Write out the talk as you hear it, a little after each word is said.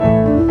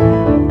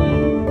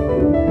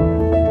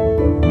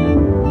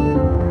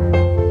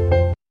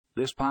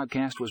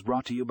podcast was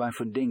brought to you by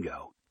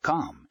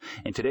Fundingo.com.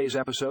 In today's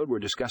episode, we're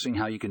discussing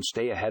how you can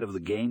stay ahead of the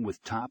game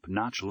with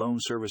top-notch loan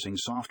servicing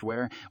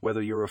software.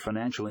 Whether you're a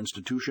financial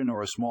institution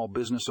or a small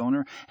business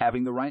owner,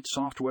 having the right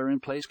software in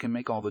place can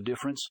make all the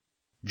difference.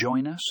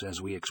 Join us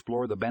as we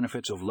explore the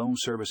benefits of loan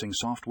servicing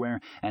software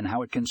and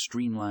how it can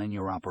streamline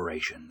your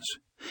operations.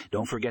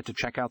 Don't forget to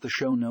check out the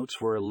show notes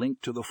for a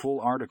link to the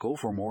full article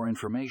for more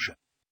information.